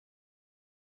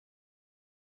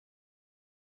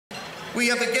We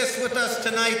have a guest with us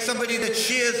tonight, somebody that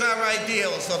shares our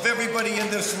ideals of everybody in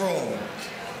this room.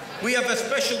 We have a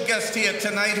special guest here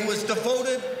tonight who has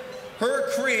devoted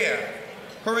her career,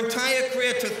 her entire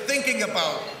career, to thinking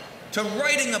about, to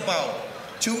writing about,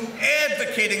 to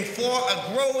advocating for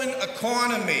a growing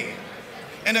economy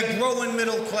and a growing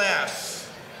middle class.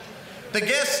 The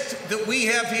guest that we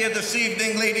have here this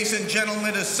evening, ladies and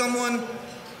gentlemen, is someone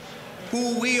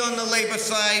who we on the labor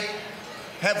side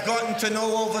have gotten to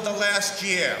know over the last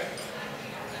year.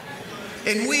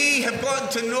 And we have gotten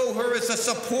to know her as a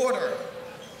supporter,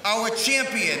 our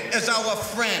champion, as our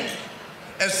friend,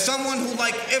 as someone who,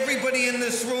 like everybody in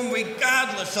this room,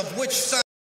 regardless of which side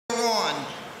they're on,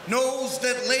 knows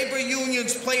that labor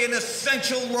unions play an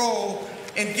essential role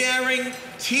in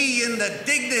guaranteeing the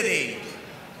dignity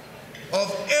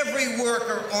of every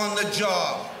worker on the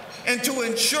job and to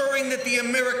ensuring that the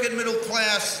American middle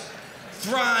class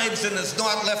thrives and is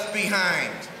not left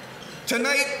behind.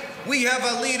 Tonight, we have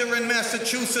a leader in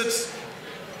Massachusetts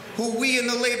who we in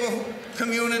the labor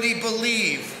community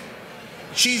believe.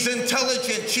 She's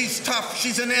intelligent, she's tough,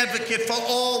 she's an advocate for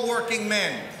all working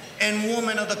men and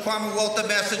women of the Commonwealth of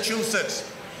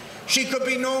Massachusetts. She could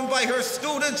be known by her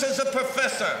students as a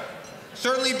professor,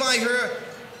 certainly by her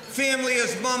family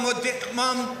as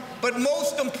mom, but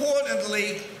most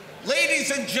importantly,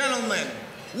 ladies and gentlemen,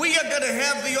 we are going to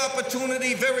have the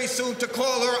opportunity very soon to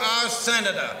call her our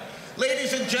senator.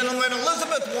 Ladies and gentlemen,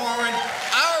 Elizabeth Warren,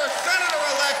 our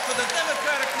senator-elect for the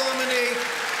Democratic nominee.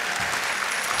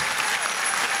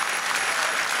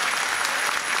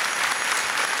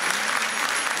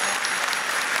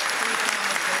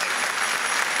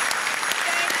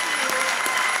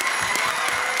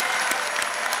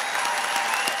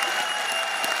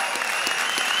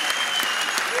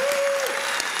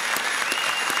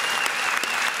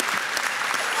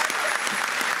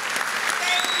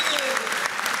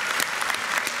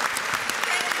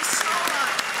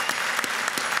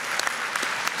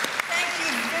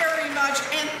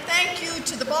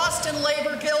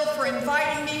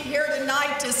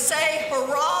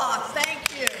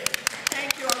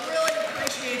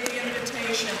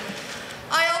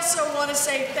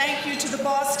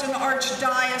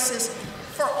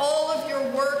 For all of your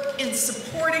work in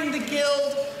supporting the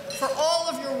Guild, for all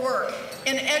of your work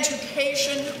in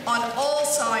education on all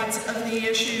sides of the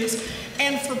issues,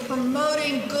 and for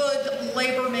promoting good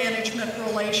labor management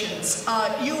relations.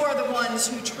 You are the ones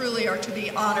who truly are to be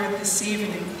honored this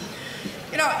evening.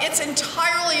 You know, it's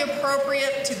entirely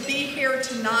appropriate to be here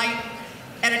tonight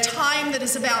at a time that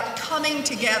is about coming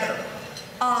together.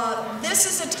 This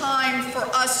is a time for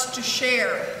us to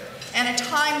share and a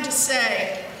time to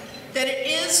say that it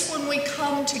is when we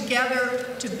come together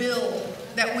to build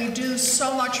that we do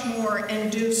so much more and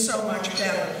do so much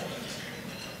better.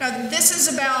 Now, this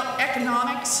is about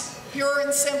economics, pure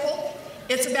and simple.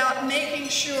 It's about making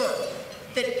sure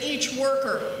that each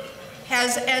worker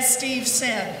has, as Steve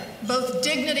said, both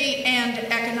dignity and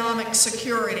economic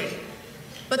security.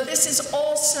 But this is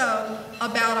also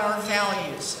about our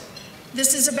values.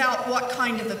 This is about what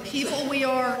kind of a people we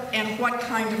are and what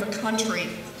kind of a country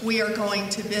we are going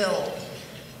to build.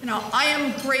 You know, I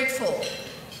am grateful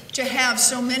to have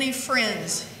so many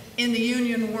friends in the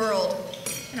union world.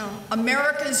 You know,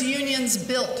 America's unions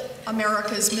built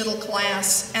America's middle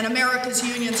class, and America's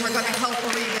unions are going to help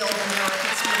rebuild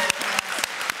America's middle class.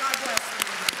 God bless the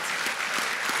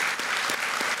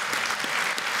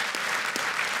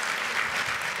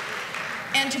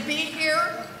unions. And to be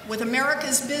here with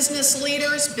America's business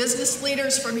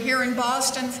leaders from here in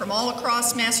Boston, from all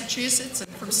across Massachusetts, and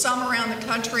from some around the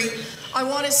country, I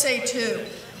want to say, too,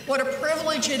 what a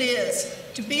privilege it is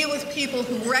to be with people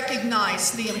who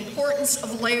recognize the importance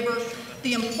of labor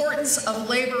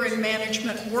and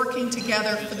management working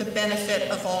together for the benefit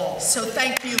of all. So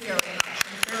thank you very much.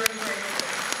 I'm very grateful.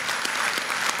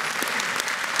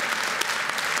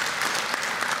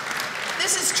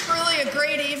 This is truly a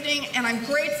great evening, and I'm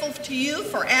grateful to you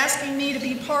for asking me to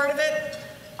be part of it.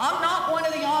 I'm not one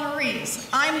of the honorees.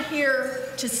 I'm here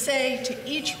to say to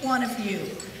each one of you,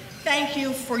 thank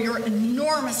you for your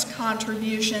enormous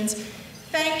contributions.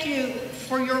 Thank you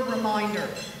for your reminder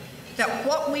that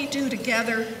what we do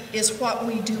together is what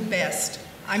we do best.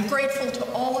 I'm grateful to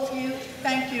all of you.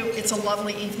 Thank you. It's a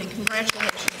lovely evening. Congratulations.